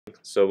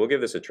So we'll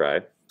give this a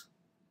try.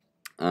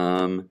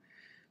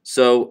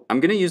 So I'm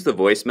going to use the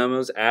Voice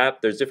Memos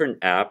app. There's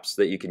different apps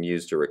that you can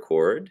use to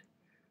record.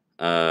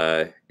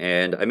 And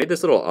I made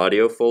this little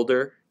audio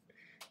folder.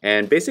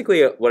 And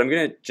basically what I'm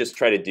going to just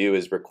try to do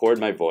is record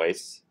my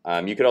voice.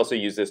 You could also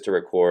use this to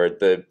record.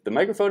 The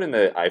microphone in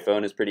the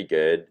iPhone is pretty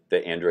good.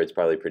 The Android's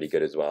probably pretty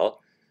good as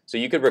well. So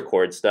you could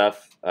record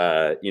stuff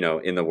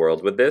in the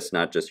world with this,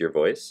 not just your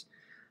voice.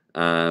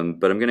 But I'm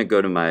going to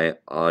go to my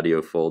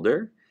audio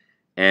folder.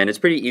 And it's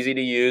pretty easy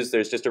to use.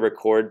 There's just a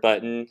record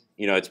button.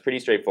 It's pretty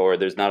straightforward.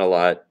 There's not a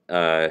lot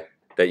that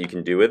you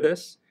can do with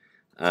this.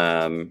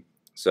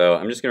 So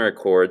I'm just going to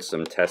record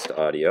some test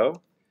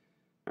audio.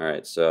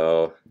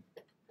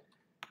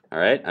 All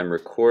right, I'm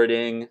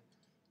recording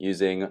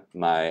using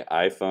my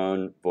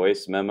iPhone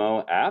voice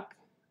memo app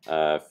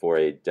for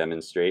a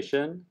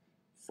demonstration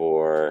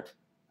for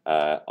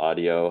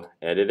audio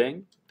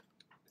editing.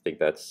 I think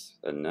that's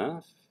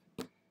enough.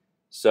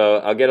 So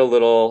I'll get a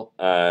little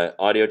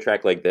audio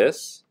track like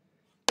this.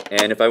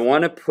 And if I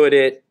want to put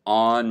it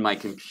on my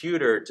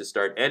computer to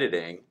start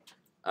editing,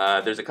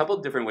 there's a couple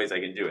of different ways I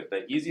can do it.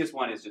 The easiest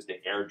one is just to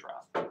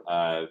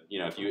AirDrop.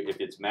 If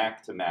it's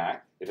Mac to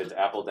Mac, if it's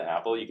Apple to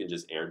Apple, you can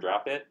just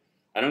AirDrop it.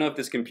 I don't know if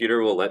this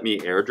computer will let me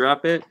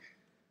AirDrop it,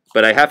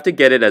 but I have to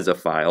get it as a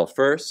file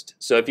first.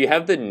 So if you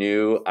have the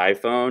new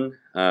iPhone,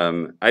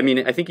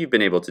 I think you've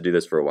been able to do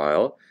this for a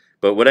while,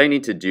 but what I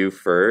need to do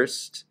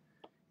first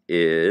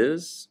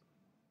is,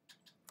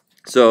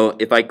 so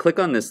if I click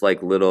on this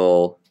like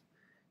little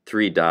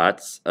 3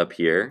 dots up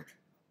here,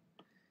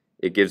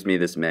 it gives me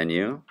this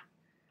menu.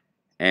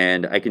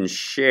 And I can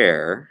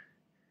share,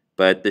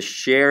 but the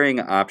sharing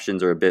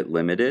options are a bit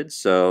limited.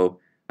 So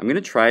I'm going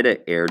to try to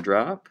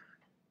AirDrop.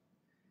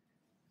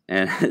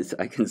 And as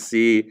I can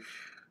see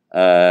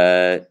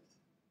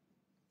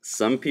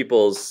some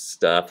people's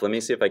stuff. Let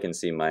me see if I can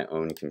see my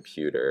own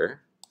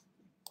computer.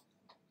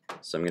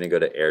 So I'm going to go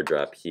to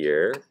AirDrop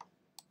here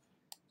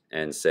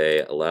and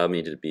say, allow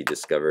me to be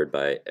discovered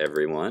by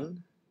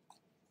everyone.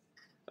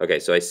 Okay,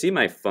 so I see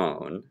my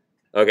phone.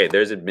 Okay,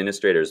 there's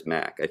administrator's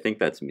Mac. I think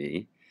that's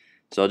me.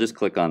 So I'll just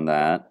click on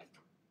that.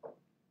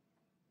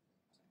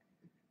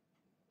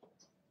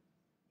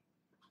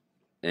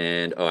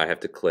 And I have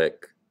to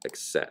click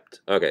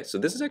accept. Okay, so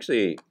this is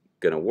actually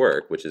gonna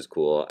work, which is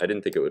cool. I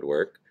didn't think it would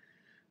work.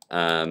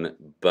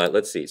 But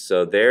let's see.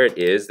 So there it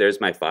is. There's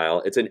my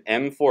file. It's an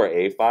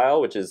M4A file,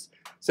 which is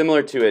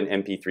similar to an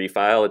MP3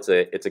 file. It's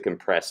a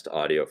compressed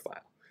audio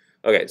file.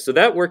 Okay, so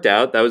that worked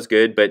out. That was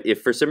good. But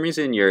if for some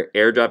reason your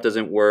AirDrop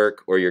doesn't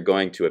work, or you're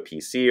going to a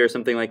PC or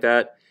something like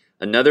that,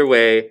 another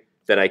way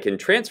that I can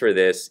transfer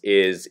this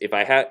is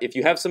if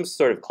you have some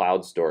sort of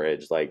cloud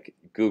storage like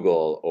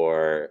Google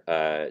or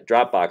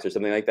Dropbox or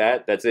something like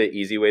that, that's an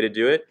easy way to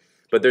do it.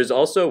 But there's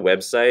also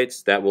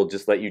websites that will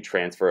just let you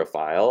transfer a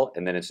file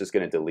and then it's just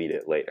going to delete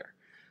it later.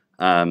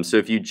 So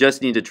if you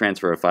just need to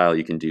transfer a file,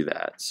 you can do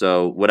that.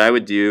 So what I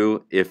would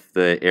do if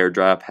the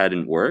AirDrop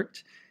hadn't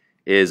worked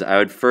is I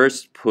would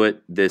first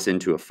put this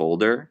into a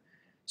folder.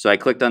 So I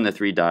clicked on the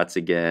 3 dots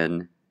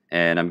again,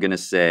 and I'm going to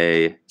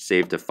say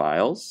Save to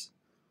Files.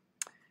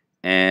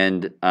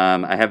 And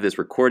I have this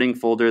recording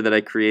folder that I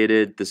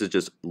created. This is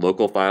just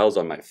local files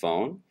on my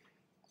phone.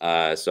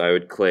 So I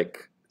would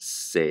click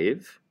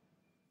Save.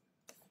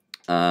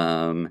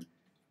 And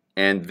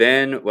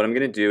then what I'm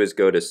going to do is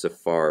go to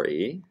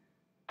Safari.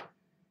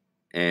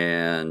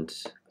 And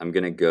I'm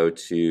going to go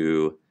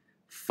to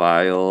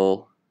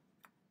file.io.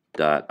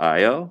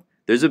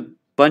 There's a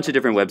bunch of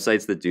different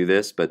websites that do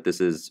this, but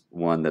this is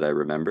one that I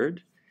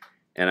remembered.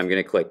 And I'm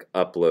going to click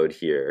Upload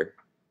here.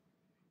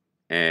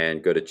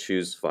 And go to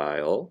Choose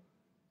File.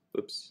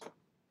 Oops.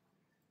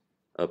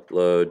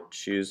 Upload,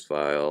 Choose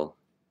File.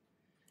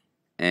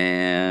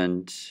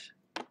 And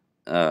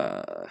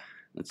let's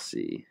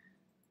see.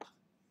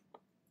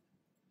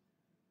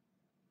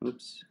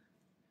 Oops.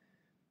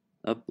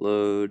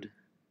 Upload,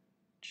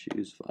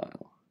 Choose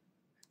File.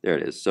 There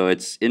it is. So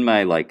it's in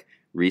my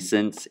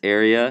recents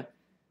area,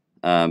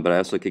 but I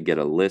also could get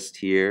a list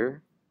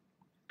here.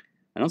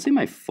 I don't see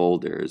my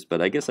folders,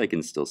 but I guess I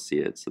can still see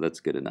it, so that's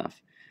good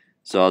enough.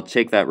 So I'll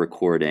take that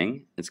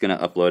recording, it's going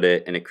to upload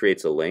it, and it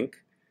creates a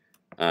link.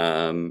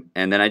 And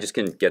then I just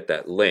can get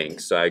that link.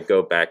 So I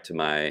go back to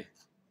my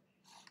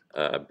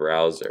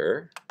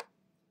browser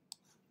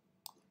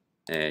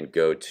and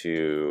go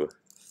to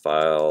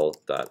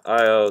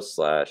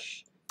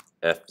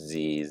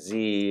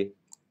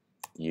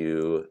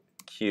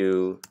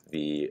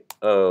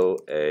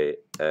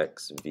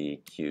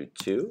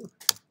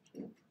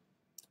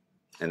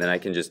And then I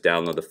can just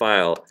download the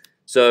file.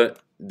 So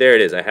there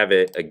it is. I have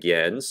it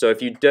again. So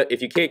if you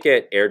can't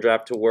get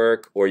AirDrop to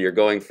work, or you're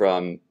going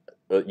from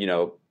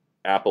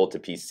Apple to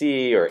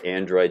PC or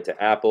Android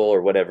to Apple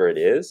or whatever it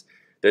is,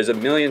 there's a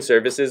million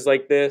services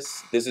like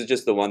this. This is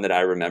just the one that I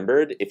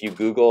remembered. If you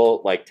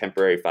Google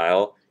temporary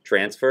file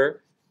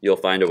transfer, you'll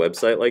find a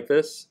website like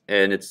this,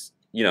 and it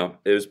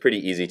was pretty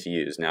easy to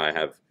use. Now I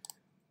have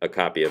a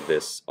copy of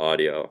this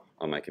audio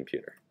on my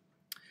computer.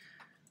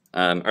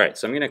 All right,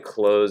 so I'm going to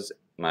close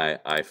my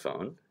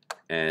iPhone,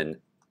 and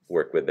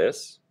work with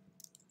this.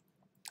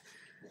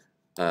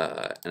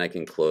 And I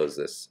can close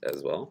this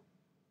as well.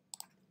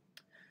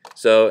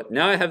 So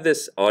now I have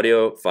this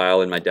audio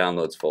file in my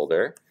downloads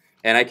folder,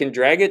 and I can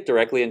drag it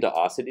directly into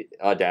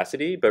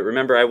Audacity, but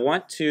remember I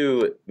want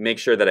to make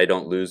sure that I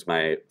don't lose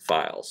my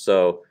file.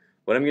 So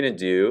what I'm going to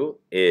do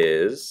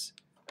is,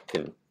 I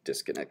can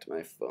disconnect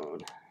my phone.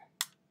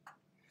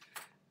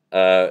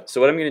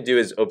 So what I'm going to do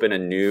is open a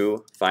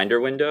new Finder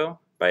window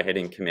by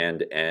hitting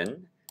Command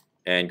N,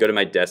 and go to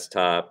my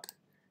desktop,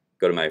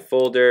 go to my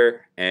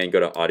folder, and go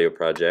to Audio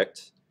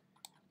Project.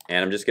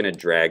 And I'm just going to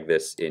drag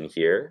this in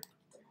here.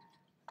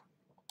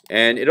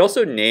 And it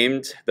also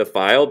named the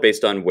file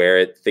based on where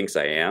it thinks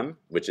I am,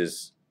 which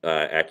is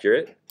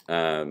accurate.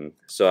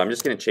 So I'm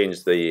just going to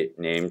change the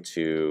name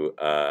to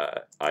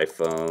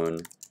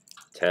iPhone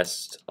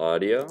Test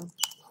Audio.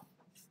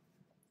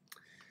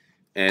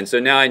 And so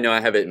now I know I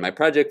have it in my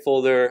project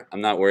folder.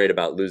 I'm not worried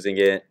about losing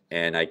it.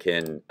 And I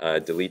can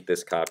delete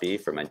this copy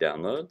from my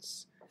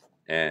downloads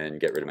and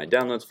get rid of my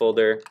downloads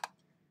folder.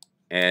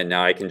 And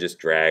now I can just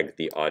drag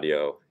the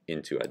audio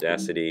into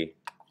Audacity.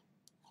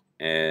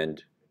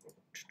 And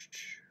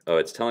oh,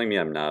 it's telling me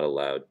I'm not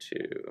allowed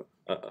to.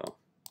 Uh-oh.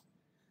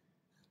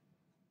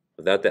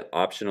 Without the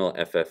optional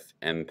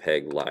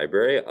FFmpeg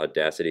library,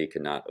 Audacity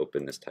cannot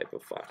open this type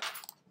of file.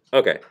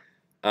 Okay.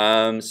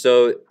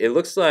 So it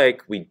looks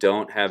like we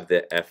don't have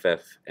the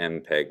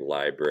FFmpeg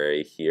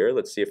library here.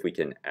 Let's see if we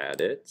can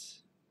add it.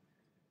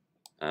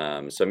 So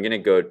I'm going to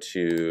go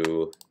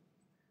to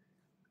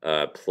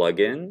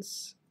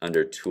Plugins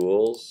under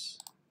Tools,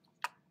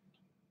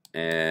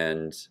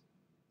 and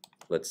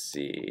let's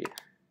see.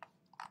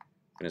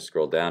 I'm going to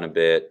scroll down a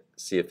bit,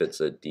 see if it's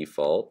a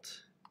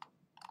default.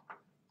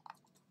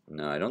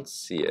 No, I don't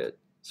see it.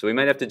 So we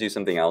might have to do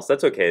something else.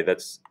 That's okay.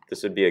 This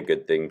would be a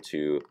good thing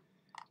to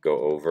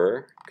go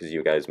over because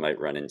you guys might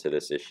run into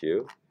this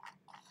issue.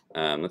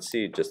 Let's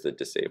see just the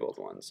disabled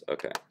ones.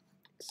 Okay,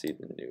 let's see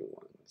the new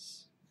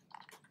ones.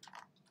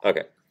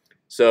 Okay,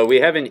 so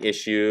we have an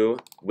issue,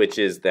 which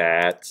is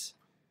that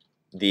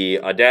the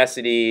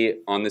Audacity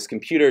on this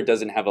computer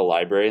doesn't have a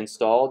library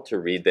installed to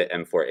read the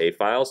M4A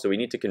file, so we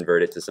need to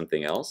convert it to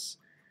something else.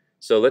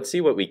 So let's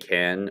see what we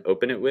can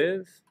open it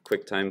with.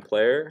 QuickTime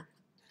Player.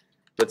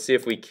 Let's see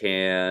if we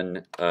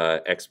can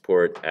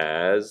export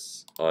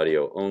as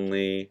audio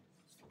only.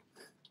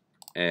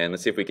 And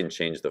let's see if we can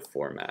change the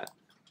format.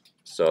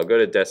 So I'll go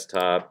to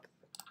desktop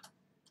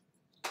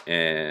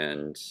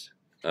and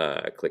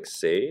click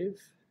save.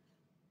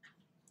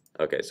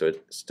 Okay, so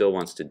it still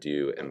wants to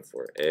do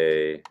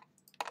M4A.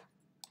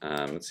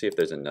 Let's see if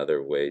there's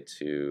another way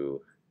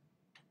to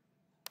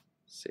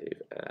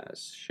save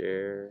as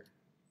share.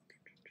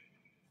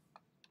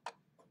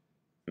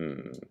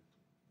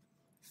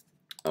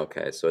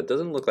 Okay, so it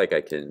doesn't look like I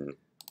can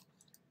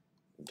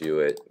do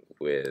it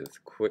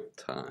with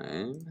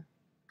QuickTime.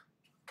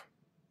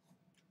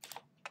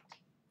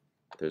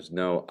 There's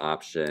no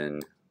option.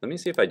 Let me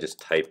see if I just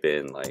type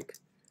in like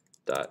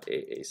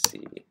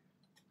 .aac.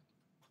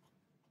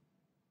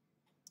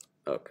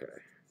 Okay.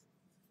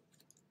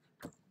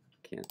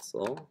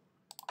 Cancel.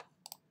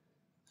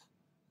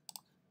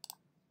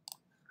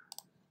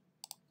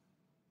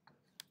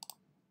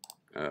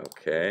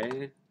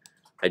 Okay.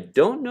 I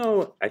don't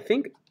know. I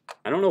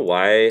don't know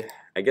why.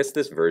 I guess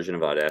this version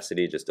of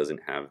Audacity just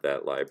doesn't have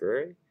that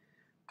library.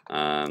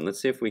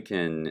 Let's see if we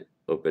can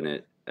open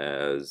it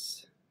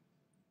as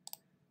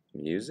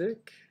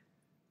music.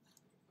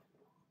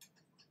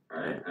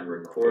 All right, I'm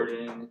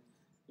recording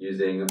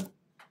using.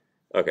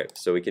 Okay,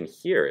 so we can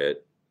hear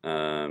it.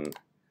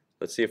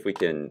 Let's see if we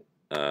can.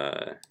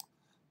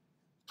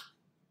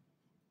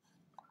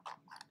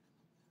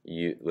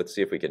 Let's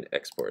see if we can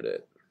export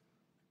it.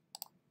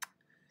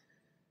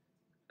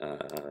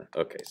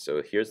 Okay,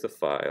 so here's the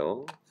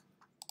file.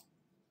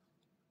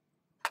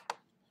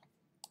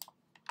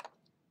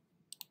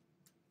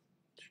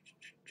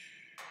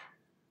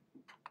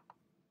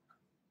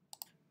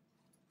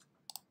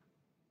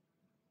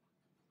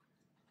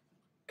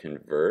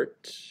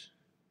 Convert.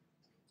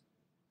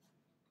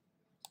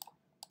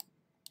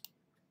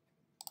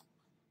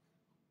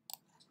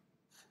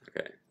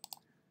 Okay.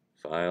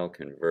 File,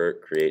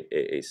 convert, create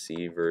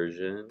AAC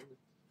version.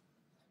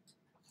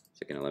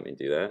 Is it going to let me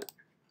do that?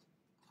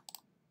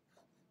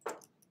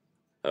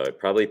 Oh, I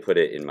probably put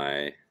it in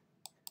my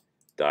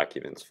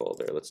documents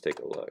folder. Let's take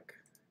a look.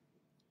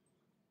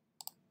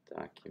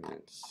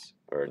 Documents,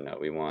 or no,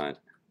 we want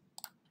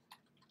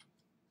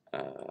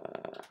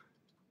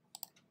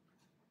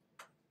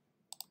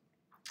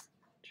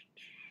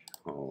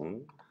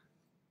home,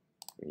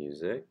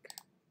 music,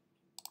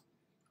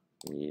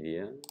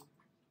 media.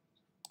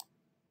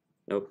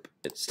 Nope,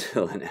 it's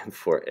still an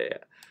M4A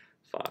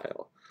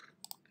file.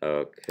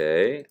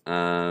 Okay,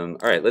 all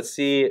right, let's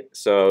see.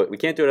 So we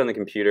can't do it on the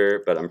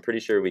computer, but I'm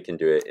pretty sure we can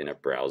do it in a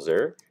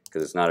browser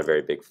because it's not a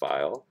very big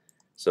file.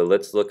 So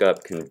let's look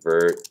up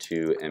convert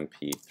to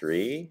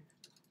MP3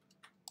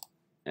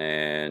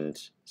 and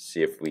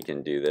see if we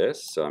can do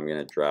this. So I'm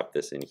gonna drop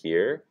this in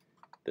here.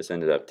 This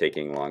ended up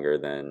taking longer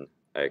than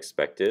I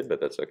expected, but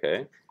that's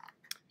okay.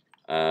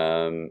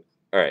 All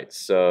right,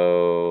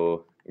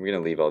 so we're going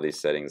to leave all these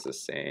settings the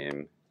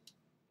same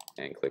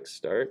and click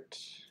Start.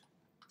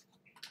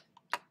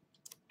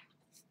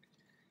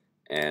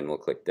 And we'll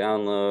click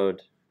Download.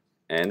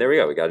 And there we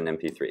go, we got an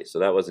MP3. So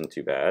that wasn't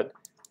too bad.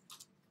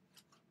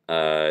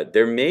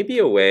 There may be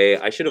a way,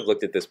 I should have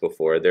looked at this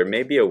before, there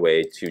may be a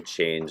way to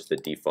change the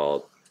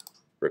default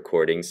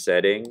recording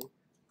setting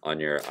on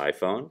your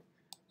iPhone.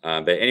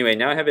 But anyway,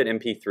 now I have an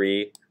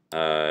MP3,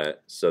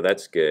 so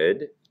that's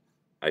good.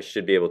 I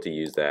should be able to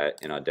use that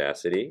in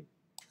Audacity.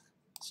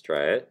 Let's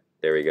try it.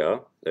 There we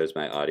go. There's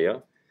my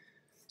audio.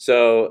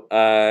 So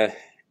I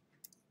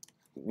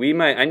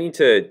need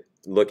to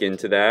look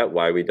into that,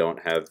 why we don't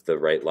have the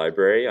right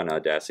library on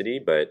Audacity,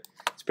 but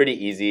it's pretty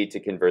easy to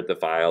convert the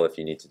file if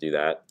you need to do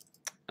that.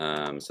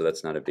 So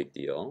that's not a big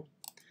deal.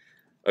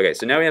 Okay,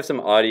 so now we have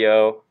some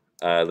audio.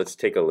 Let's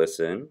take a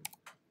listen.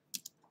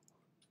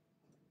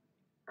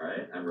 All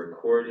right, I'm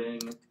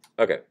recording.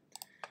 Okay.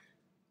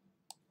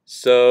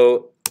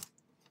 So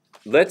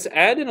let's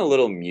add in a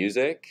little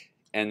music,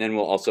 and then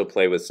we'll also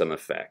play with some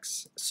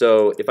effects.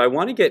 So if I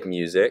want to get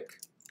music,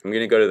 I'm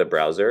going to go to the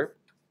browser.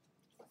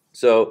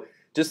 So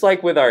just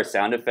like with our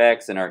sound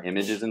effects and our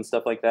images and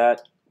stuff like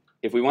that,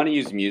 if we want to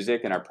use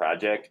music in our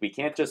project, we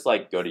can't just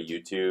like go to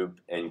YouTube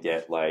and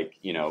get like,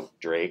 you know,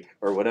 Drake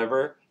or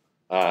whatever.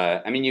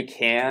 I mean, you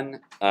can.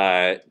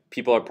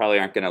 People probably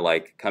aren't going to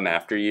like come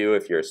after you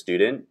if you're a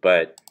student,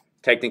 but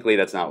technically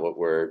that's not what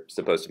we're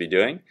supposed to be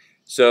doing.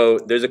 So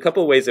there's a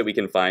couple ways that we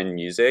can find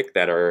music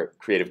that are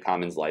Creative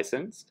Commons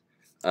licensed.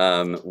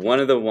 One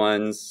of the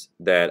ones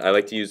that I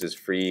like to use is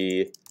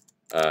Free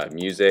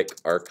Music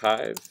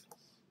Archive.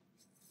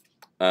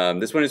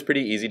 This one is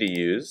pretty easy to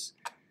use.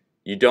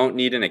 You don't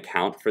need an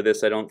account for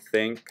this, I don't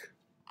think.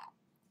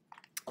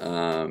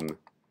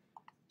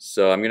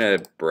 So I'm going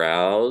to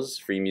browse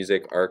Free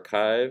Music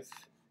Archive.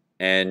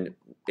 And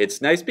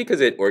it's nice because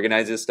it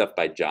organizes stuff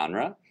by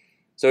genre.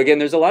 So again,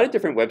 there's a lot of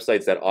different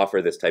websites that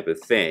offer this type of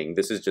thing.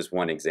 This is just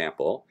one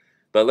example.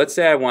 But let's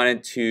say I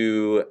wanted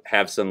to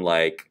have some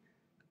like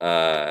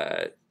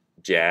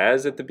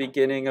jazz at the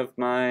beginning of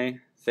my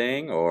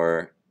thing,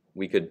 or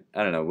we could,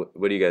 I don't know,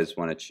 what do you guys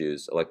want to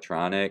choose?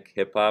 Electronic,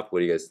 hip hop, what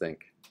do you guys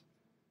think?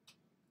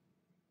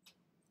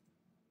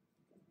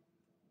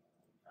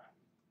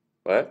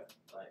 What?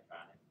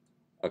 Electronic.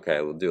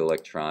 Okay, we'll do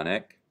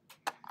electronic.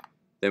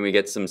 Then we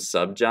get some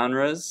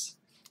subgenres: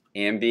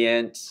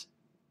 ambient,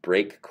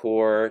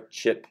 breakcore,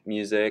 chip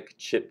music,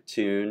 chip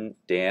tune,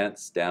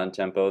 dance,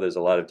 downtempo. There's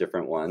a lot of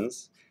different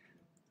ones.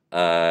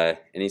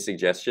 Any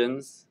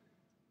suggestions?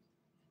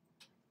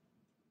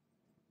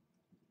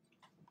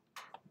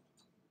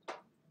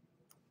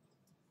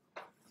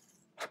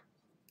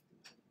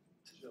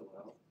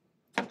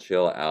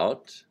 Chill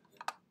out.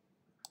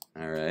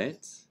 All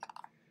right.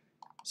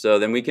 So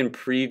then we can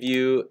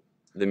preview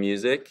the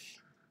music.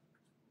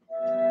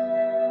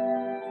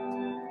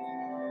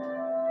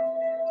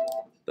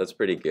 That's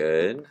pretty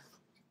good.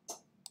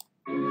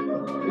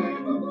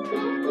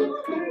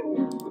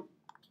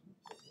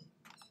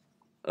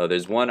 Oh,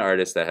 there's one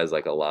artist that has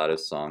like a lot of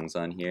songs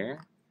on here.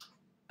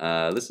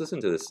 Let's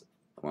listen to this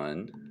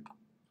one.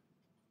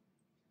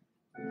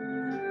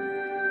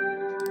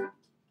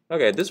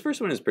 Okay, this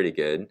first one is pretty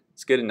good.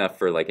 It's good enough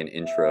for like an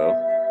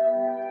intro.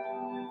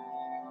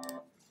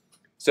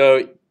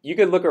 So you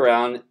could look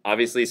around,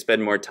 obviously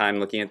spend more time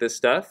looking at this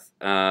stuff,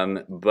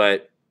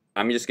 but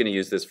I'm just going to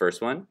use this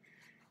first one.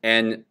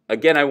 And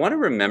again, I want to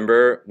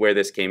remember where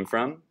this came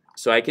from.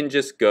 So I can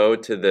just go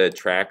to the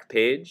track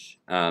page.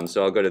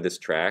 So I'll go to this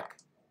track.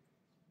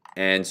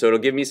 And so it'll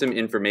give me some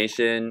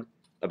information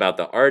about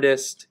the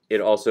artist.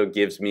 It also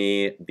gives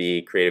me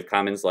the Creative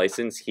Commons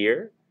license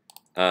here.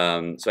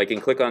 So I can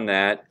click on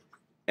that.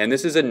 And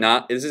this is an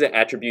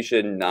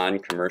attribution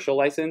non-commercial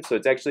license, so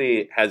it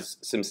actually has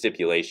some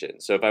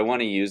stipulations. So if I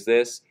want to use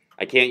this,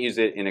 I can't use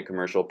it in a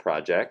commercial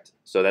project.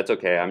 So that's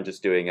okay. I'm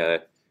just doing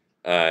a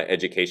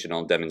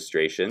educational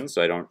demonstration,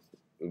 so I don't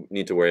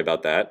need to worry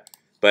about that.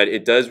 But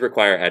it does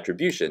require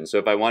attribution. So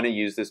if I want to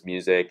use this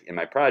music in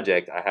my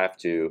project, I have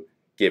to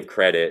give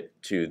credit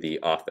to the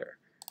author.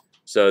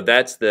 So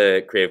that's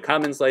the Creative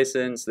Commons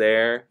license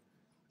there.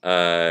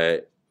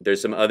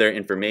 There's some other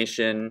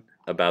information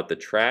about the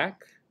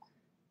track.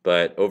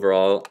 But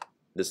overall,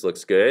 this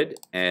looks good,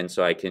 and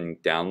so I can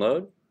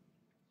download.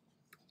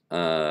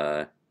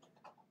 So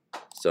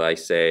I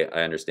say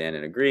I understand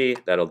and agree.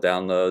 That'll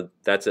download.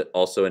 That's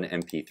also an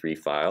MP3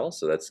 file,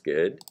 so that's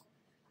good.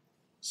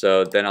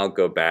 So then I'll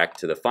go back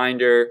to the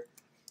Finder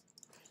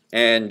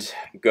and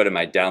go to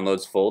my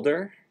Downloads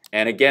folder.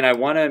 And again, I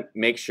want to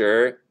make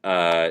sure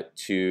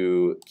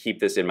to keep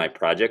this in my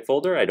project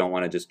folder. I don't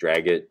want to just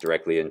drag it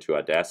directly into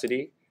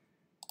Audacity.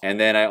 And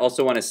then I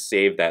also want to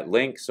save that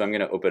link, so I'm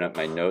going to open up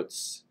my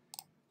notes,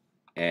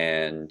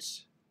 and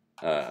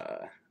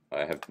I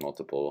have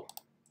multiple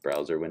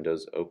browser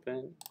windows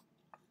open.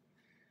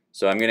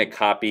 So I'm going to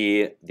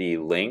copy the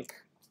link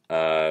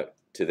to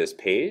this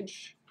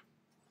page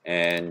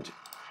and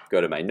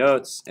go to my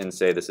notes and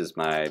say this is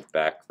my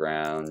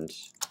background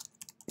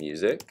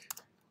music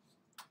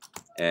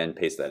and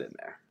paste that in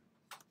there.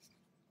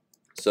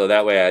 So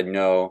that way I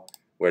know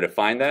where to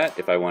find that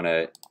if I want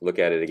to look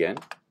at it again.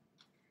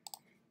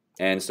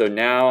 And so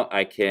now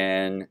I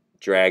can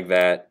drag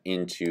that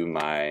into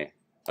my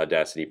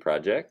Audacity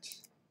project.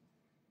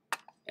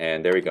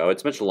 And there we go.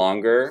 It's much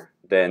longer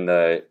than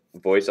the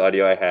voice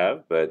audio I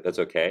have, but that's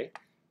okay.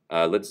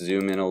 Let's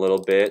zoom in a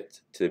little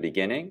bit to the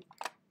beginning.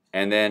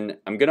 And then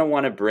I'm going to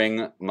want to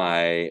bring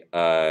my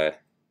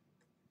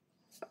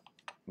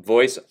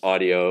voice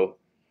audio.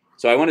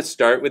 So I want to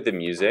start with the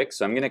music.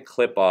 So I'm going to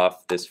clip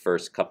off this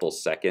first couple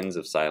seconds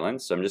of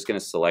silence. So I'm just going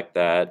to select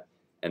that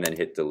and then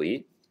hit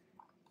delete.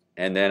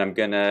 And then I'm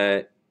going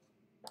to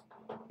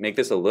make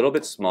this a little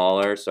bit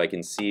smaller so I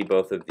can see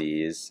both of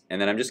these.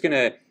 And then I'm just going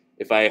to,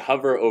 if I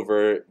hover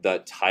over the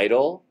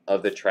title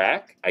of the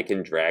track, I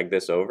can drag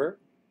this over.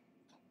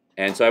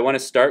 And so I want to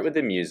start with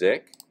the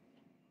music.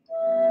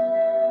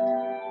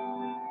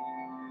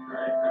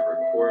 Alright, I'm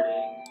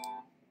recording.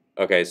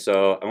 Okay,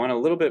 so I want a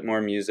little bit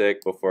more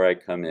music before I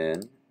come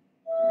in.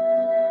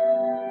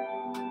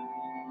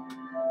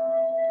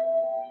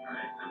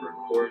 Alright, I'm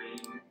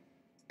recording.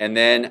 And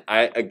then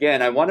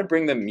I want to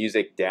bring the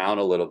music down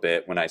a little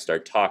bit when I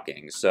start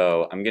talking.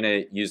 So I'm going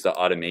to use the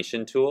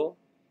automation tool.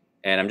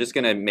 And I'm just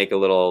going to make a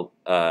little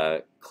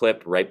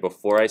clip right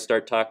before I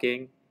start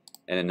talking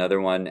and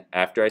another one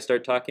after I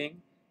start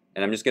talking.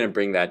 And I'm just going to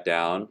bring that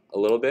down a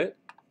little bit.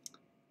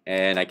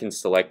 And I can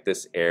select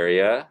this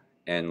area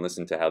and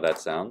listen to how that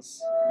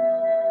sounds.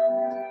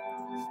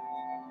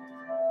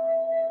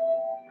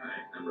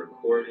 Alright, I'm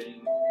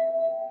recording.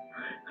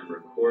 Alright, I'm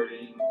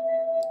recording.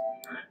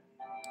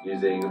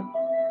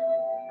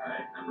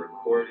 Alright, I'm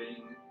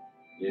recording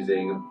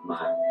using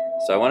my...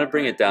 So I want to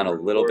bring it down a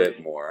little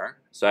bit more.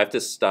 So I have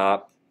to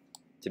stop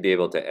to be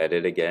able to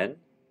edit again.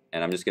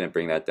 And I'm just going to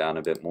bring that down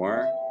a bit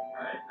more.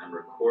 Alright, I'm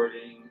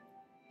recording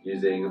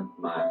using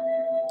my...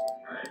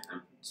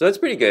 So that's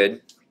pretty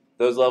good.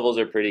 Those levels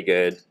are pretty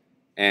good.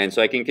 And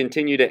so I can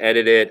continue to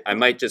edit it. I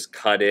might just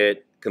cut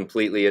it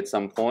completely at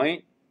some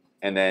point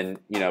and then,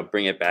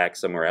 bring it back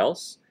somewhere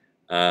else.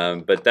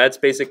 But that's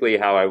basically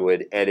how I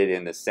would edit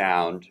in the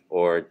sound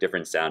or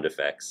different sound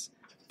effects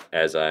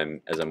as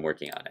I'm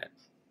working on it.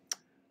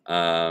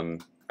 All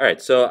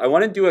right, so I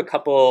want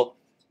to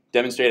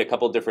demonstrate a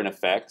couple different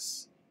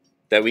effects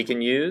that we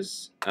can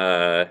use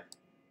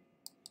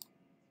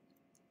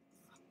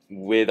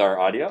with our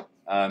audio.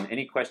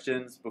 Any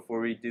questions before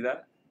we do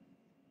that?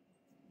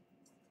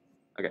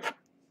 Okay.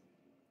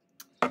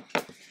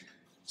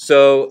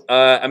 So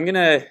I'm going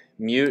to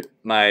mute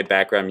my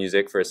background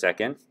music for a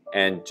second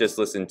and just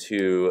listen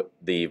to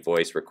the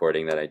voice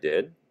recording that I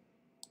did.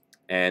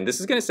 And this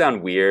is going to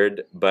sound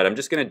weird, but I'm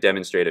just going to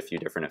demonstrate a few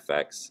different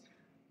effects.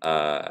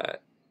 All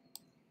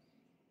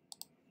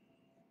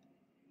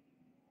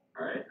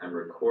right, I'm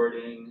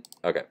recording.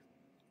 Okay.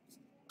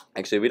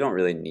 Actually, we don't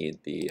really need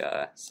the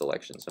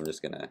selection, so I'm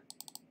just going to...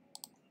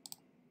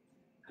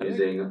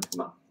 Using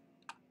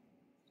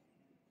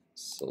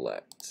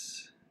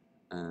select.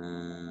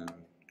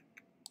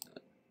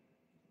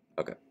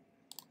 Okay.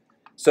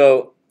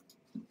 So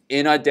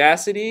in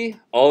Audacity,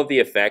 all of the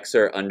effects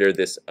are under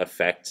this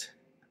effect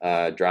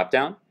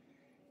dropdown.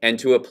 And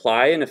to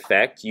apply an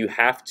effect, you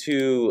have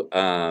to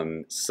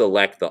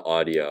select the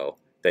audio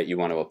that you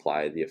want to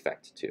apply the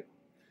effect to.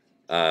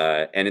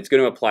 And it's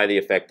going to apply the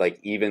effect like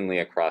evenly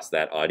across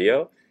that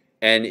audio.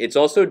 And it's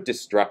also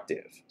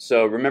destructive.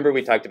 So remember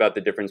we talked about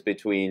the difference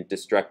between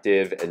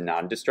destructive and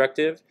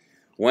non-destructive.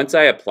 Once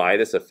I apply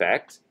this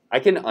effect, I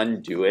can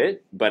undo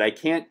it, but I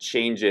can't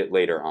change it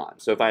later on.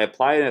 So if I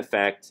apply an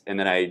effect and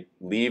then I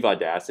leave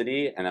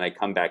Audacity and then I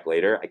come back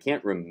later, I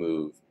can't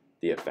remove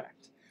the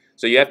effect.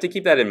 So you have to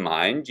keep that in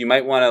mind. You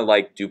might want to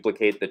like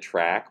duplicate the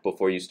track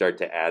before you start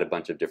to add a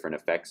bunch of different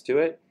effects to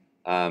it,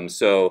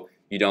 so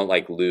you don't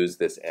like lose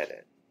this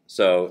edit.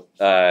 So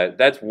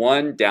that's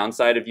one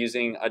downside of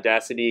using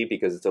Audacity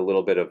because it's a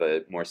little bit of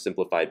a more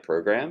simplified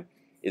program,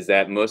 is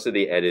that most of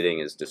the editing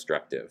is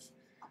destructive.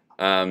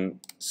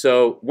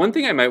 So one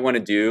thing I might want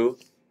to do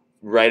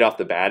right off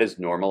the bat is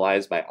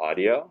normalize my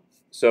audio.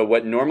 So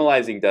what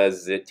normalizing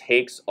does is it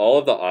takes all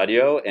of the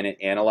audio and it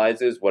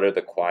analyzes what are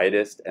the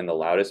quietest and the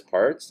loudest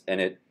parts,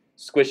 and it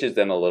squishes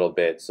them a little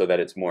bit so that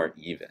it's more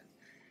even.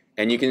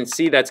 And you can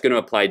see that's going to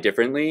apply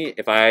differently.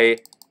 If I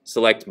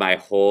select my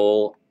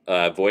whole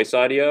voice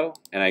audio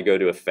and I go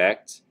to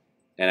Effect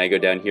and I go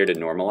down here to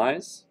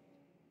Normalize,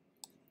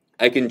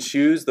 I can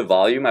choose the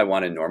volume I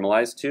want to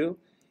normalize to.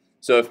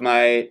 So if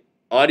my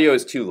audio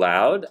is too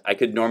loud, I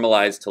could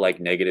normalize to like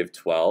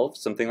 -12,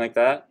 something like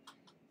that,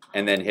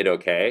 and then hit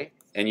OK.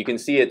 And you can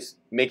see it's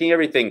making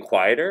everything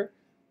quieter,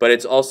 but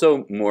it's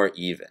also more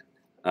even.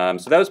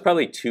 So that was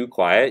probably too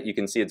quiet. You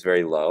can see it's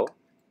very low.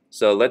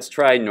 So let's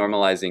try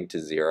normalizing to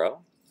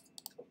 0.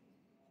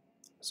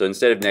 So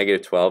instead of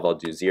 -12, I'll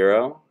do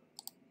 0.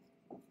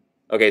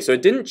 Okay, so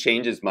it didn't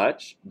change as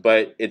much,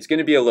 but it's going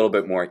to be a little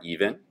bit more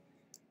even.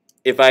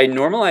 If I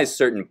normalize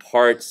certain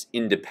parts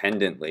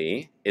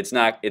independently, it's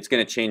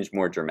going to change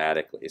more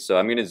dramatically. So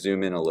I'm going to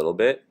zoom in a little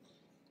bit.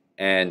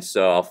 And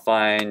so I'll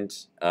find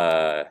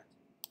a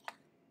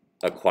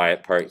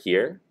quiet part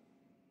here.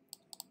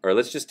 or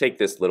let's just take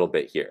this little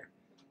bit here.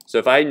 So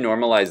if I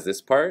normalize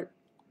this part,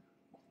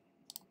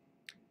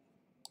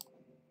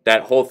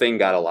 that whole thing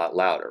got a lot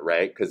louder,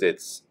 right? Because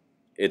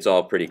it's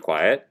all pretty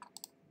quiet.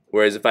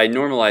 Whereas if I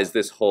normalize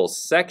this whole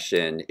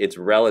section, it's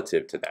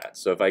relative to that.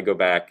 So if I go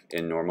back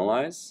and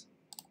normalize,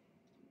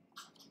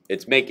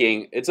 it's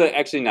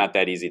actually not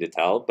that easy to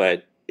tell,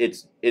 but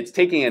it's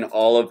taking in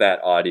all of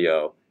that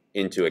audio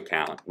into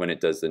account when it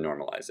does the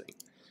normalizing.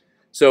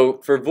 So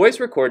for voice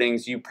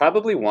recordings, you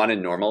probably want to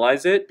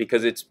normalize it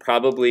because it's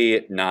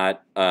probably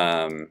not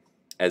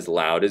as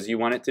loud as you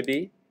want it to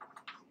be.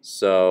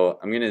 So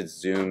I'm going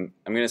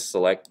to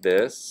select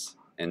this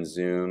and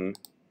zoom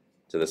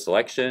to the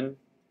selection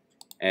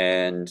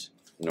and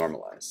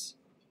normalize.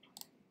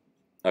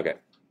 Okay.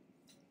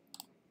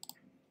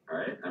 All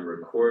right, I'm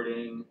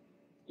recording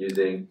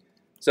using...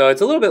 So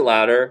it's a little bit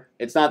louder.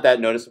 It's not that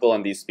noticeable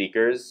on these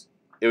speakers.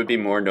 It would be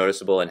more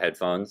noticeable in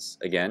headphones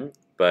again,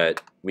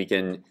 but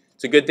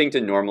it's a good thing to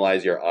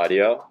normalize your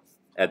audio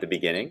at the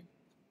beginning.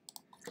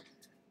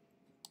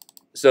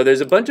 So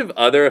there's a bunch of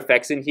other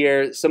effects in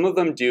here. Some of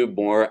them do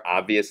more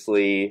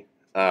obviously,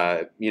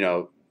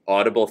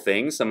 audible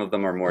things. Some of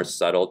them are more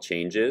subtle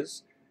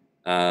changes.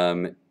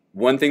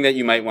 One thing that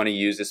you might want to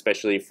use,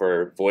 especially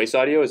for voice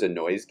audio, is a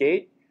noise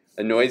gate.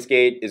 A noise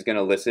gate is going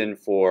to listen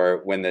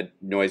for when the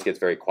noise gets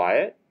very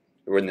quiet,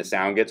 or when the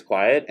sound gets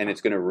quiet, and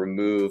it's going to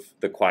remove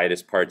the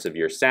quietest parts of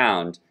your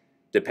sound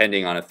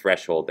depending on a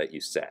threshold that you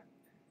set.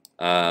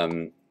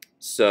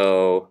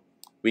 So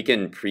we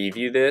can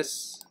preview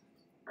this.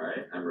 All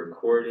right, I'm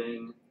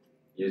recording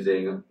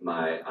using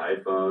my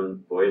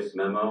iPhone voice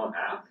memo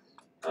app.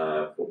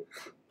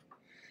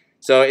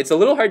 So it's a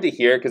little hard to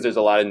hear because there's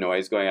a lot of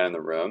noise going on in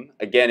the room.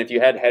 Again, if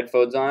you had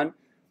headphones on,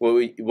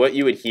 what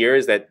you would hear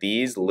is that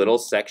these little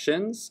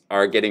sections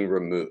are getting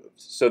removed.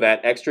 So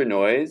that extra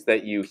noise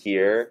that you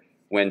hear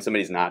when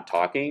somebody's not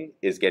talking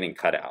is getting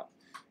cut out.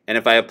 And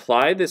if I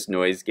apply this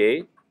noise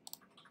gate,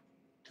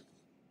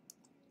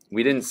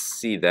 we didn't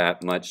see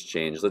that much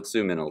change. Let's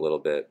zoom in a little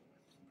bit.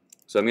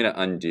 So I'm going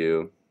to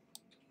undo.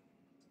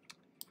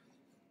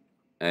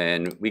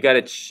 And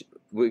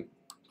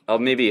I'll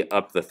maybe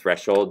up the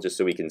threshold just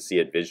so we can see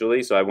it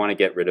visually. So I want to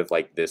get rid of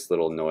like this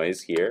little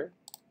noise here.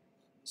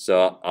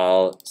 So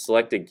I'll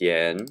select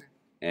again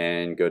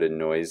and go to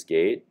noise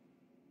gate.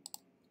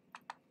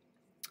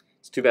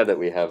 It's too bad that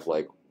we have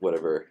like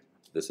whatever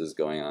this is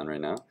going on right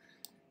now.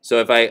 So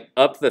if I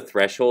up the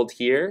threshold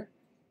here,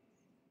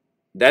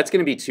 that's going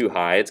to be too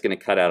high. It's going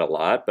to cut out a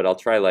lot, but I'll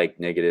try like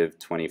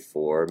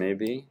 -24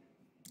 maybe.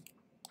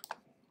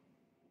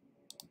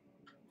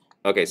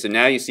 Okay, so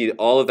now you see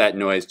all of that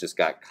noise just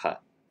got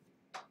cut.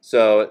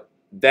 So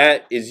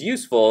that is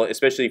useful,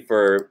 especially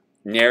for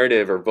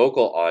narrative or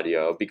vocal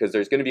audio, because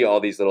there's going to be all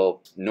these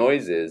little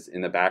noises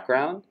in the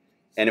background.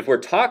 And if we're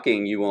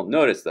talking, you won't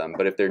notice them.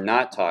 But if they're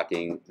not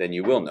talking, then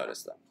you will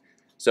notice them.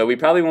 So we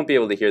probably won't be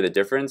able to hear the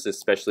difference,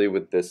 especially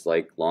with this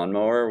like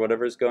lawnmower or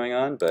whatever's going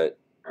on. But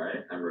all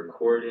right, I'm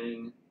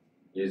recording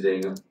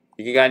using...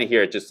 You can kind of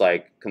hear it just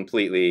like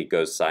completely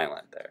goes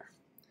silent there.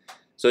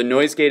 So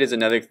noise gate is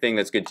another thing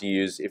that's good to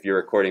use if you're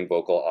recording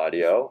vocal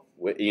audio.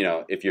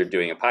 If you're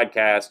doing a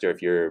podcast or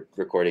if you're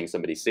recording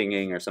somebody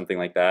singing or something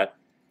like that.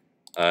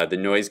 The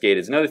noise gate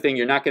is another thing.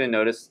 You're not going to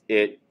notice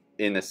it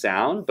in the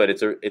sound, but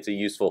it's a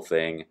useful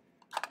thing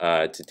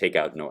to take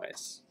out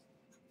noise.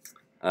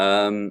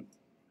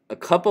 A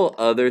couple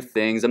other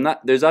things.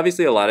 There's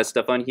obviously a lot of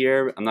stuff on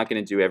here. I'm not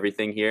going to do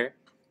everything here,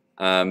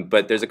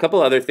 but there's a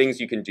couple other things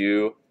you can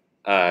do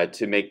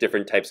to make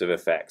different types of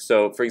effects.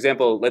 So for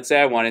example, let's say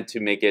I wanted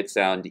to make it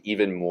sound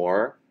even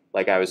more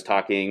like I was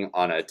talking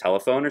on a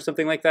telephone or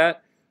something like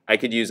that. I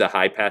could use a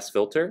high pass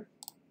filter.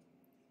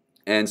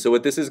 And so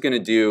what this is going to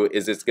do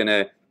is it's going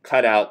to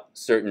cut out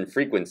certain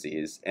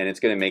frequencies, and it's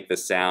going to make the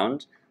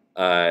sound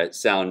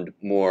sound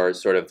more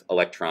sort of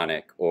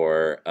electronic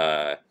or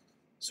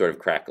sort of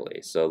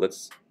crackly. So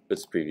let's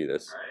preview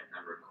this. All right,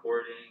 I'm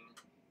recording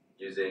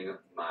using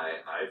my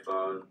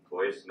iPhone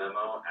voice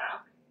memo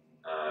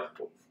app.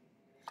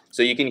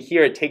 So you can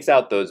hear it takes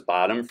out those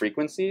bottom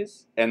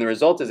frequencies, and the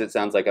result is it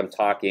sounds like I'm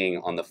talking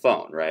on the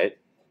phone, right?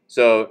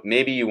 So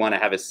maybe you want to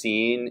have a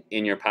scene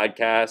in your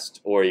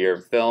podcast or your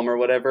film or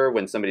whatever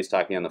when somebody's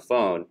talking on the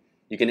phone.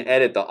 You can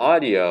edit the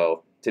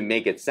audio to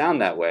make it sound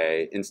that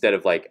way instead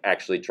of like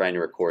actually trying to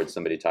record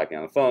somebody talking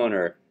on the phone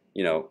or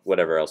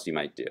whatever else you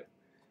might do.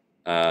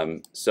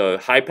 So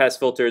high pass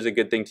filter is a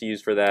good thing to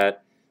use for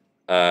that.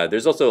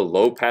 There's also a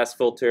low pass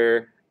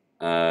filter,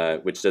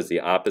 which does the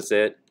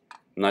opposite.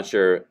 I'm not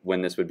sure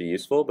when this would be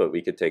useful, but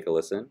we could take a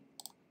listen.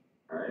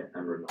 All right,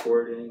 I'm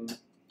recording.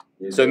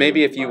 So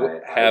maybe if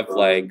you have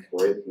like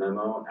voice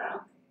memo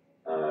app,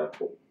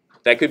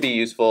 that could be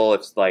useful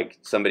if like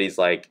somebody's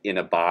like in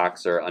a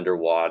box or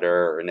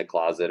underwater or in a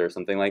closet or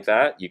something like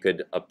that. You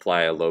could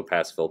apply a low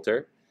pass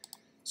filter.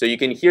 So you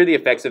can hear the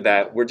effects of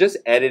that. We're just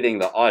editing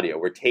the audio.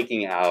 We're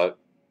taking out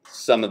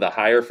some of the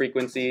higher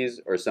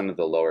frequencies or some of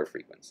the lower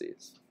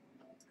frequencies.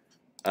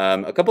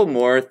 A couple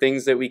more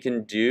things that we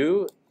can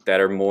do that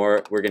are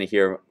we're going to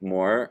hear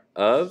more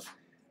of.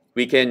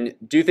 we can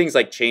do things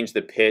like change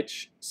the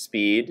pitch,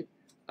 speed.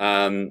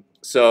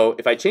 So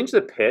if I change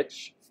the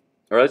pitch,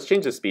 or let's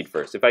change the speed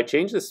first. If I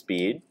change the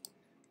speed,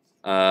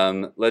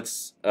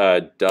 let's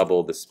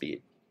double the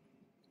speed.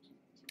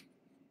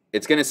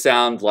 It's going to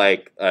sound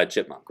like a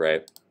chipmunk,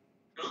 right?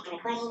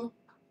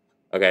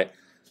 Okay.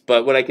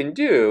 But what I can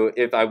do,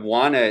 if I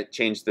want to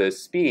change the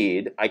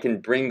speed, I can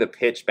bring the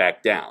pitch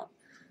back down.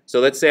 So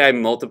let's say I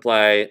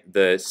multiply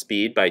the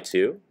speed by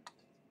 2.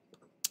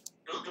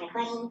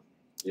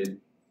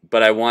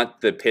 But I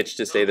want the pitch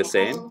to stay the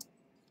same.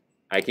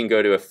 I can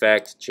go to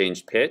Effect,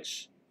 Change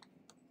Pitch,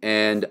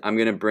 and I'm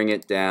going to bring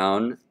it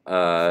down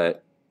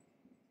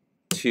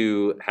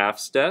 2 half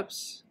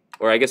steps.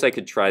 Or I guess I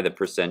could try the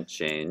percent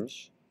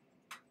change.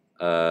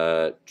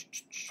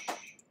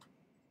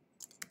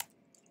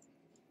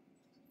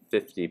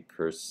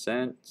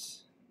 50%,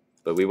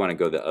 but we want to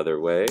go the other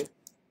way.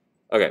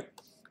 Okay.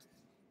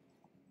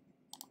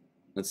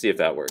 Let's see if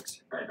that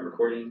works. All right, I'm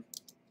recording.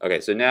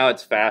 Okay, so now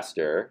it's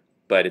faster,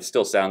 but it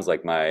still sounds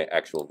like my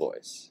actual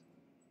voice.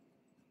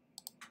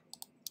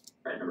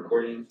 All right, I'm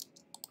recording.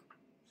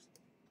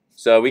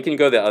 So we can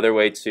go the other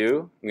way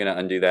too. I'm going to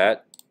undo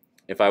that.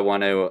 If I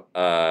want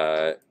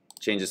to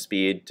change the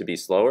speed to be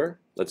slower,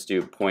 let's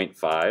do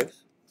 0.5.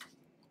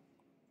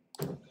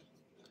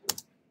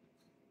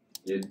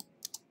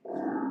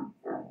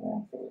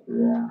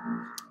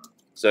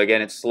 So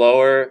again, it's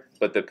slower,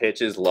 but the pitch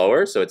is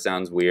lower, so it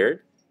sounds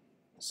weird.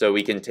 So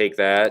we can take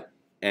that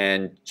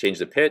and change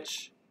the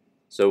pitch.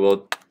 So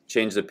we'll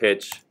change the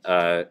pitch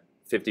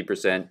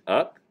 50%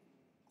 up.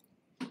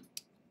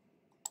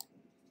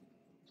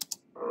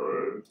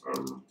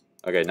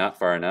 Okay, not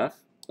far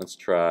enough. Let's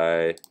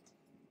try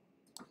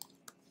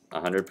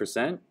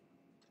 100%.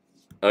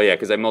 Oh yeah,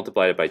 because I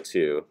multiplied it by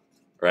 2.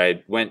 Or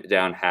I went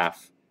down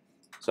half,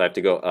 so I have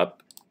to go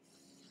up.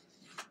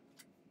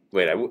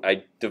 Wait,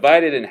 I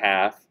divided in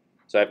half,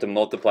 so I have to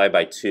multiply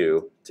by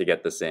 2 to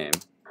get the same.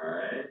 All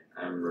right,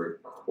 I'm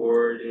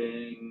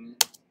recording.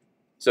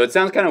 So it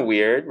sounds kind of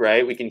weird,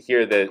 right? We can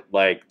hear the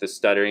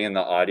stuttering in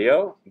the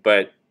audio,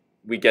 but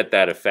we get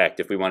that effect.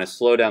 If we want to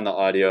slow down the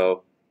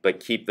audio but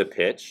keep the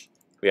pitch,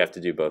 we have to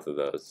do both of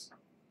those.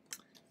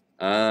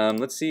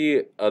 Let's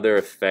see other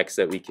effects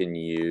that we can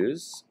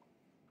use.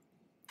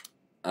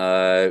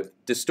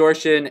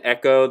 Distortion,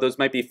 echo, those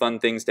might be fun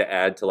things to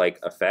add to like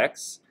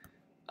effects.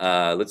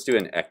 Let's do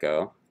an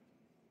echo.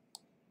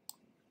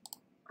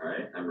 All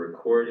right, I'm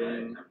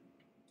recording.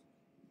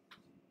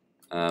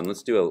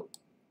 Let's do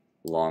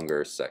a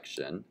longer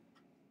section.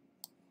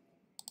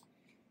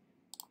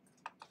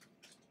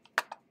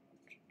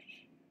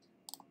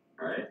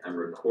 All right, I'm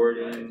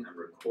recording.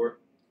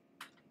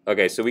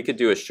 Okay, so we could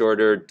do a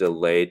shorter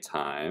delay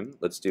time.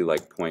 Let's do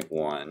like 0.1.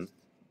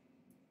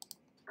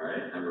 All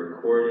right, I'm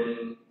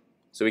recording.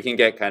 So we can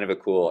get kind of a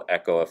cool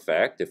echo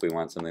effect if we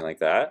want something like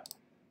that.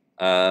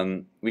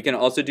 We can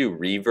also do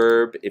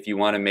reverb if you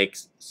want to make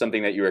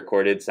something that you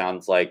recorded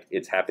sounds like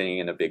it's happening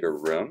in a bigger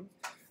room.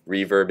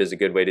 Reverb is a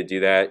good way to do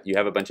that. You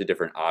have a bunch of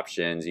different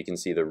options. You can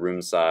see the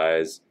room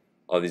size,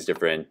 all these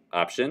different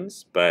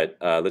options, but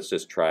let's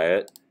just try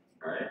it.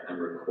 All right, I'm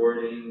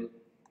recording.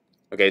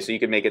 Okay, so you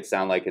can make it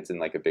sound like it's in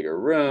like a bigger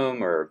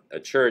room or a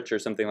church or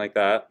something like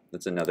that.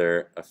 That's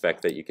another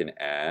effect that you can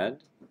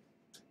add.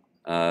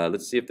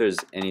 Let's see if there's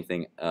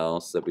anything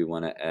else that we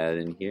want to add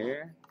in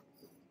here.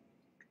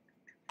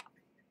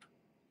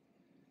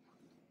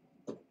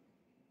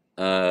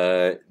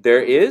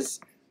 There is,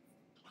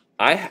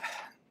 I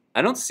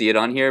don't see it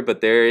on here,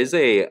 but there is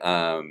a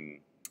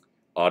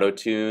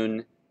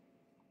auto-tune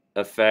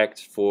effect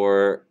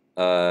for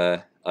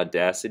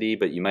Audacity,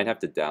 but you might have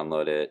to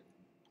download it.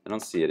 I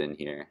don't see it in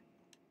here,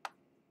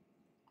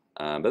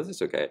 but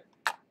that's okay.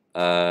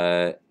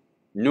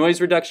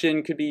 Noise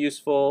reduction could be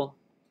useful.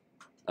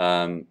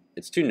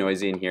 It's too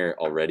noisy in here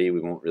already.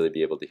 We won't really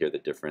be able to hear the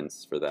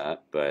difference for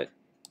that, but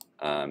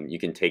you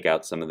can take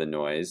out some of the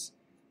noise.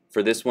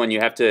 For this one, you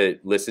have to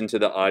listen to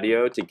the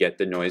audio to get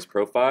the noise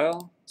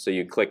profile. So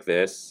you click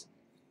this,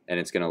 and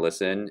it's going to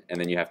listen, and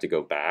then you have to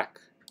go back,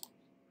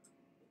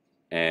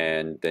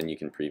 and then you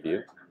can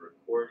preview. I'm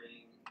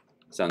recording.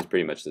 Sounds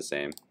pretty much the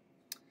same.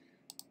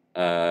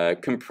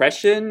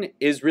 Compression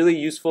is really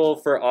useful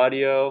for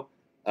audio,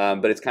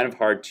 but it's kind of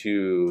hard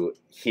to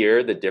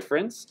hear the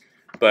difference.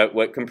 But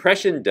what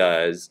compression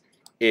does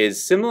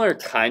is similar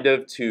kind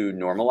of to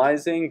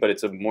normalizing, but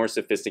it's a more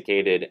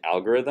sophisticated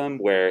algorithm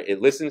where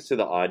it listens to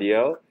the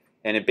audio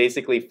and it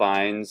basically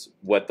finds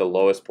what the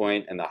lowest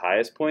point and the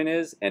highest point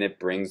is, and it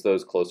brings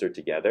those closer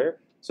together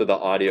so the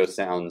audio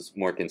sounds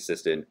more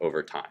consistent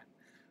over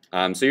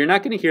time. So you're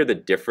not going to hear the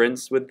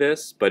difference with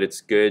this, but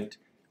it's good.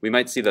 We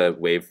might see the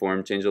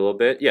waveform change a little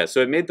bit. Yeah,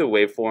 so it made the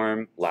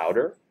waveform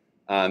louder.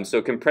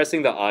 So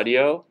compressing the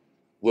audio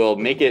will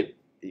make it,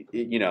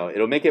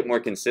 it'll make it more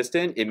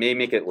consistent. It may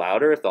make it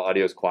louder if the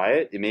audio is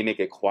quiet. It may make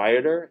it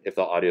quieter if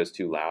the audio is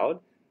too loud.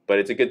 But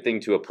it's a good thing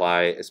to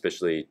apply,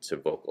 especially to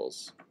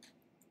vocals.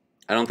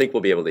 I don't think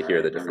we'll be able to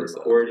hear the difference,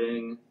 though. I'm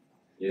recording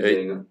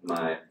using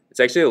my...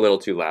 It's actually a little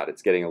too loud.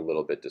 It's getting a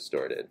little bit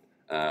distorted,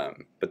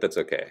 but that's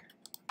okay.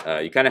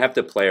 You kind of have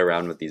to play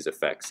around with these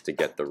effects to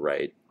get the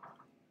right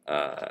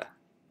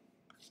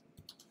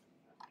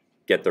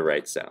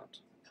sound.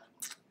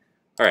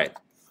 All right,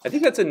 I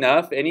think that's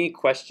enough. Any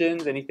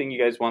questions? Anything you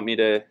guys want me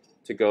to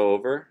go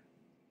over?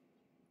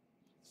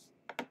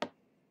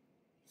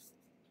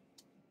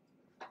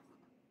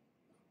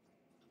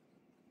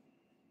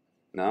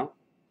 No?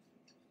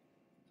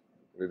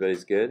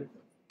 Everybody's good?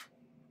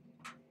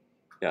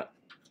 Yeah.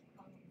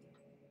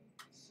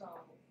 So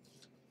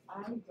I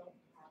don't have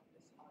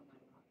this on my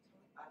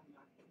laptop. I'm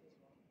Mac as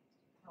well.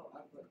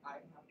 However, I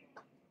have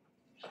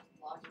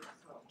Logic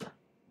Pro.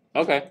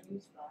 Okay. Can I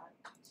use that?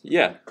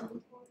 Yeah.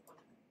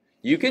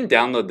 You can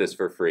download this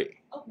for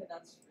free. Okay,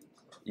 that's free.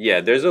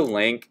 Yeah, there's a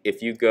link.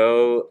 If you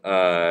go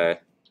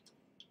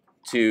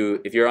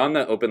if you're on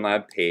the Open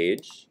Lab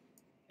page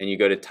and you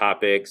go to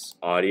Topics,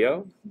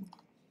 Audio,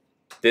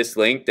 this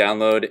link,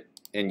 download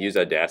and use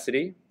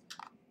Audacity.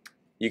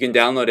 You can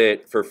download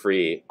it for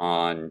free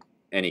on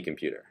any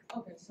computer.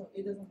 Okay, so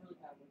it doesn't really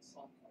have like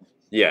software.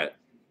 Yeah.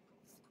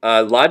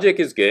 Logic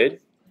is good.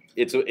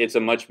 It's a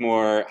much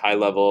more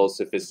high-level,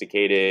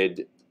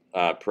 sophisticated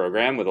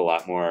program with a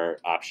lot more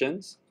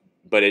options.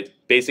 But it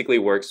basically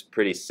works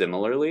pretty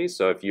similarly.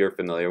 So if you're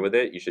familiar with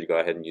it, you should go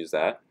ahead and use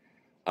that.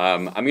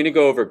 I'm going to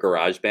go over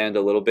GarageBand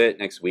a little bit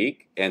next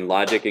week. And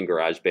Logic and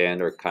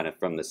GarageBand are kind of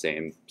from the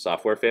same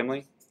software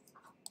family.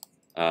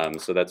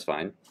 So that's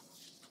fine.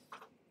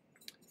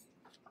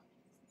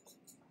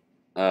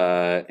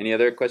 Any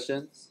other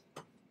questions?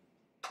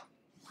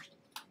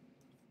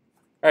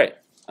 All right.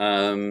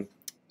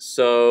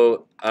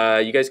 So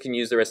you guys can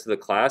use the rest of the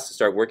class to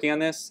start working on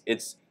this.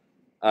 It's,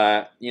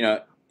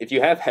 if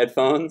you have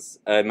headphones,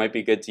 it might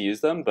be good to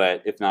use them,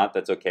 but if not,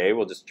 that's okay.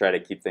 We'll just try to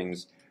keep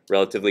things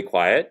relatively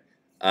quiet.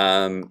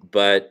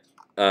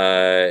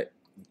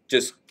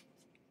 Just,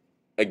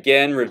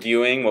 again,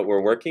 reviewing what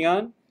we're working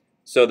on.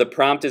 So the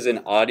prompt is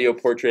an audio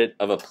portrait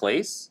of a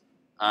place.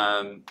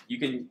 You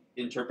can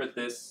interpret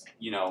this,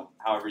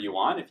 however you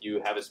want. If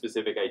you have a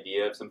specific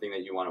idea of something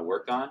that you want to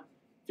work on,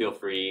 feel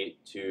free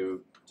to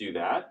do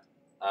that.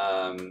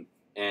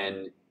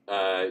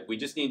 We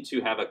just need to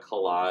have a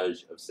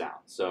collage of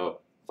sounds. So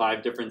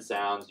 5 different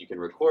sounds. You can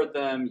record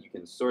them. You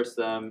can source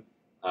them,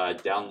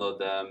 download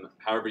them,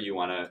 however you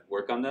want to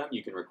work on them.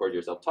 You can record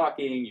yourself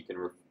talking. You can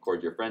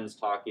record your friends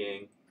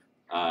talking,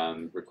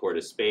 record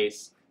a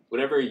space.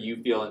 Whatever you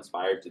feel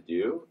inspired to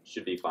do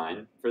should be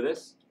fine for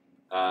this.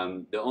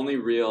 The only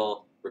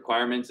real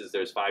requirements is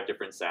there's 5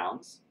 different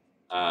sounds,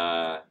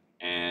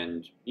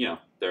 and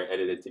they're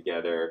edited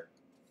together.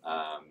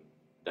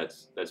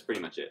 That's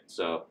pretty much it.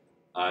 So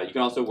you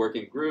can also work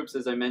in groups,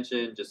 as I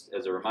mentioned. Just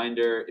as a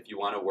reminder, if you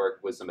want to work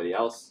with somebody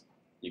else,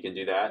 you can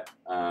do that.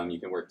 You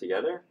can work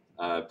together,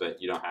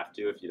 but you don't have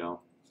to if you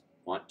don't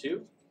want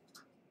to.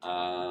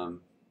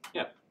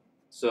 Yeah.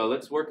 So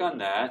let's work on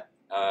that.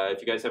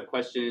 If you guys have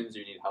questions or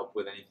you need help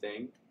with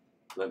anything,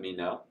 let me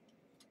know.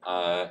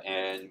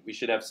 And we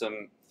should have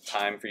some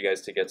time for you guys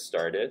to get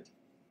started.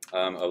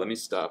 Let me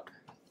stop.